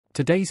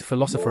Today's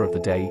philosopher of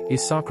the day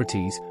is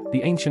Socrates,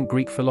 the ancient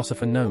Greek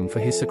philosopher known for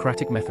his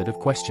Socratic method of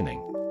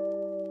questioning.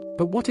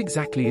 But what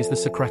exactly is the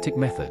Socratic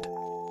method?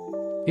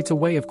 It's a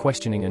way of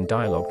questioning and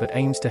dialogue that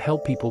aims to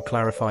help people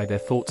clarify their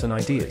thoughts and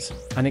ideas,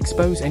 and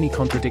expose any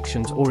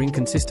contradictions or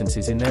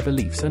inconsistencies in their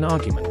beliefs and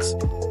arguments.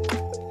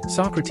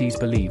 Socrates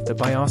believed that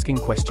by asking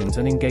questions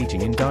and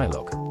engaging in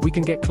dialogue, we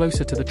can get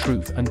closer to the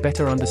truth and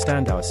better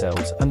understand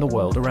ourselves and the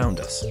world around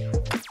us.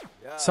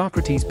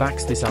 Socrates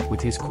backs this up with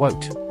his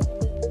quote,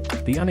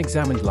 "The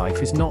unexamined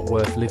life is not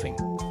worth living."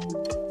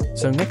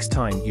 So next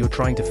time you're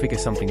trying to figure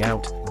something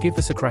out, give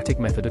the Socratic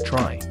method a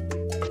try.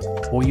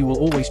 Or you will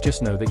always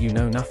just know that you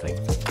know nothing.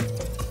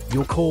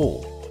 Your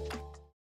call.